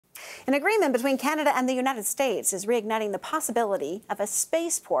An agreement between Canada and the United States is reigniting the possibility of a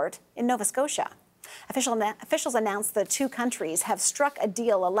spaceport in Nova Scotia. Officials announced the two countries have struck a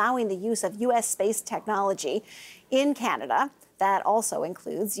deal allowing the use of U.S. space technology in Canada. That also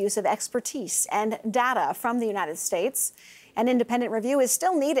includes use of expertise and data from the United States. An independent review is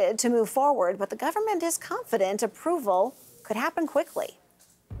still needed to move forward, but the government is confident approval could happen quickly.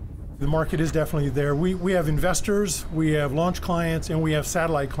 The market is definitely there. We have investors, we have launch clients, and we have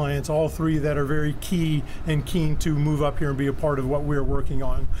satellite clients, all three that are very key and keen to move up here and be a part of what we're working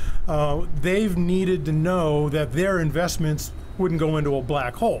on. They've needed to know that their investments wouldn't go into a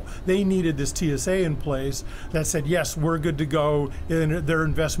black hole. They needed this TSA in place that said, yes, we're good to go, and their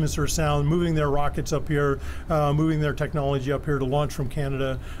investments are sound. Moving their rockets up here, moving their technology up here to launch from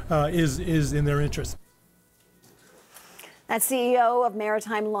Canada is in their interest. That's CEO of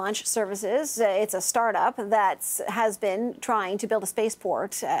Maritime Launch Services. It's a startup that has been trying to build a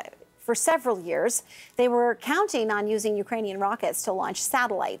spaceport for several years. They were counting on using Ukrainian rockets to launch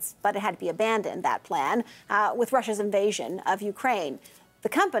satellites, but it had to be abandoned, that plan, with Russia's invasion of Ukraine. The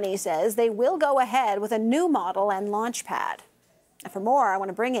company says they will go ahead with a new model and launch pad. For more, I want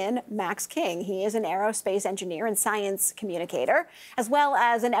to bring in Max King. He is an aerospace engineer and science communicator, as well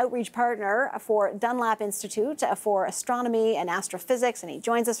as an outreach partner for Dunlap Institute for Astronomy and Astrophysics, and he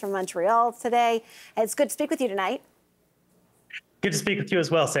joins us from Montreal today. It's good to speak with you tonight. Good to speak with you as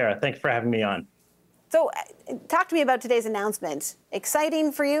well, Sarah. Thanks for having me on. So talk to me about today's announcement.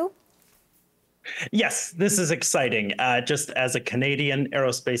 Exciting for you? Yes, this is exciting. Just as a Canadian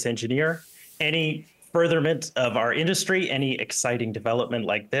aerospace engineer, any furtherment of our industry, any exciting development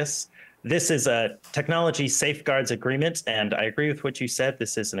like this is a technology safeguards agreement. And I agree with what you said.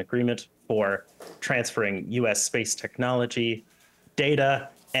 This is an agreement for transferring U.S. space technology, data,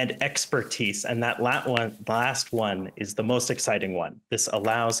 and expertise. And that last one is the most exciting one. This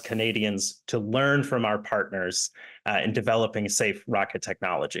allows Canadians to learn from our partners in developing safe rocket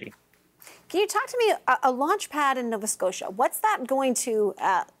technology. Can you talk to me, a launch pad in Nova Scotia, what's that going to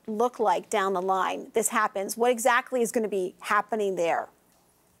look like down the line? This happens. What exactly is going to be happening there?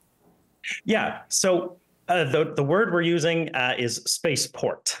 Yeah, so the word we're using is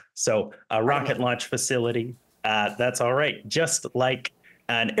spaceport. So a rocket launch facility, that's all right. Just like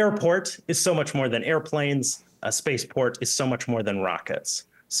an airport is so much more than airplanes, a spaceport is so much more than rockets.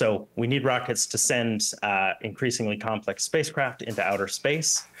 So we need rockets to send increasingly complex spacecraft into outer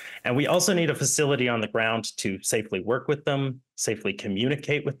space. And we also need a facility on the ground to safely work with them, safely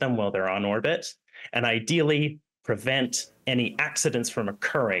communicate with them while they're on orbit, and ideally prevent any accidents from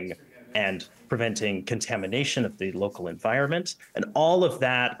occurring and preventing contamination of the local environment. And all of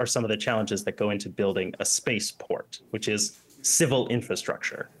that are some of the challenges that go into building a spaceport, which is civil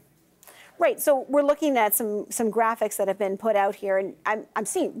infrastructure. Right, so we're looking at some graphics that have been put out here, and I'm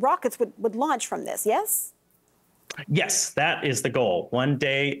seeing rockets would launch from this, yes? Yes, that is the goal. One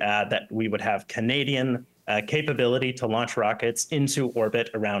day that we would have Canadian capability to launch rockets into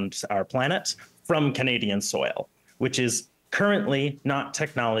orbit around our planet from Canadian soil, which is currently not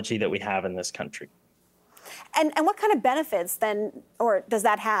technology that we have in this country. And what kind of benefits then, or does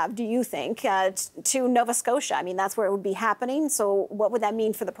that have, do you think, to Nova Scotia? I mean, that's where it would be happening, so what would that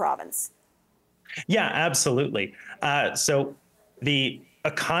mean for the province? Yeah, absolutely. So the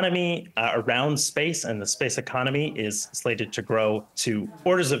economy around space and the space economy is slated to grow to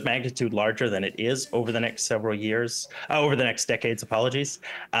orders of magnitude larger than it is over the next several years, over the next decades, apologies.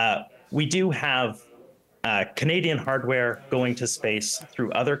 We do have Canadian hardware going to space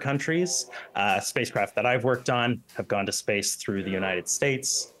through other countries. Spacecraft that I've worked on have gone to space through the United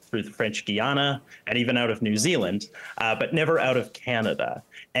States, through the French Guiana, and even out of New Zealand, but never out of Canada.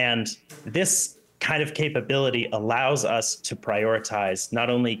 And this kind of capability allows us to prioritize not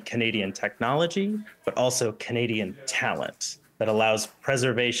only Canadian technology, but also Canadian talent that allows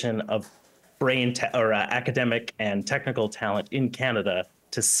preservation of academic and technical talent in Canada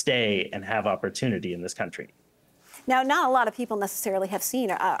to stay and have opportunity in this country. Now, not a lot of people necessarily have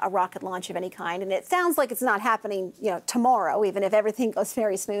seen a rocket launch of any kind, and it sounds like it's not happening, tomorrow, even if everything goes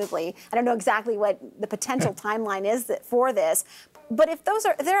very smoothly. I don't know exactly what the potential timeline is for this, but if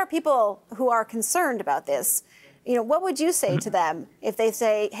there are people who are concerned about this, what would you say to them if they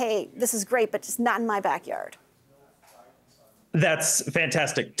say, hey, this is great, but just not in my backyard? That's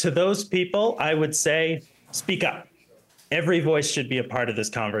fantastic. To those people, I would say, speak up. Every voice should be a part of this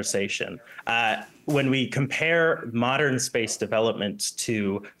conversation. when we compare modern space development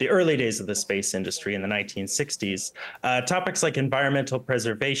to the early days of the space industry in the 1960s, topics like environmental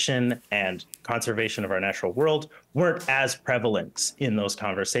preservation and conservation of our natural world weren't as prevalent in those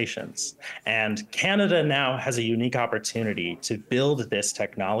conversations. And Canada now has a unique opportunity to build this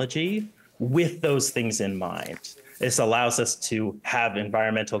technology with those things in mind. This allows us to have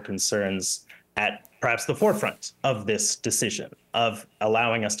environmental concerns at perhaps the forefront of this decision of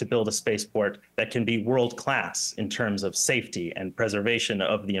allowing us to build a spaceport that can be world-class in terms of safety and preservation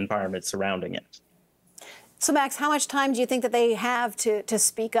of the environment surrounding it. So, Max, how much time do you think that they have to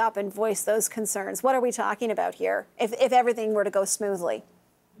speak up and voice those concerns? What are we talking about here, if everything were to go smoothly?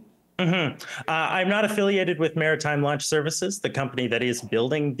 I'm not affiliated with Maritime Launch Services, the company that is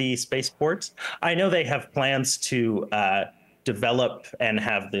building the spaceport. I know they have plans to develop and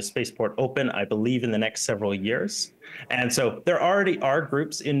have the spaceport open, I believe, in the next several years. And so there already are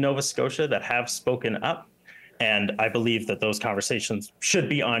groups in Nova Scotia that have spoken up, and I believe that those conversations should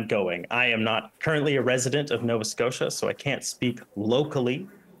be ongoing. I am not currently a resident of Nova Scotia, so I can't speak locally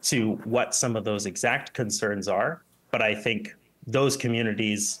to what some of those exact concerns are, but I think those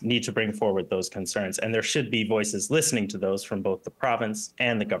communities need to bring forward those concerns, and there should be voices listening to those from both the province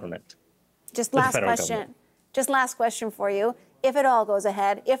and the government. Just last question. Just last question for you. If it all goes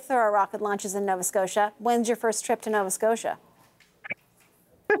ahead, if there are rocket launches in Nova Scotia, when's your first trip to Nova Scotia?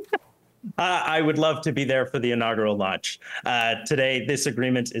 I would love to be there for the inaugural launch. Today, this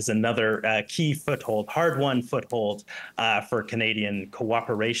agreement is another key foothold, hard-won foothold for Canadian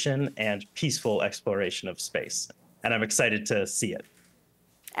cooperation and peaceful exploration of space. And I'm excited to see it.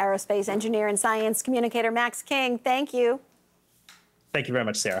 Aerospace engineer and science communicator Max King, thank you. Thank you very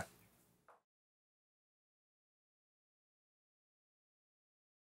much, Sarah.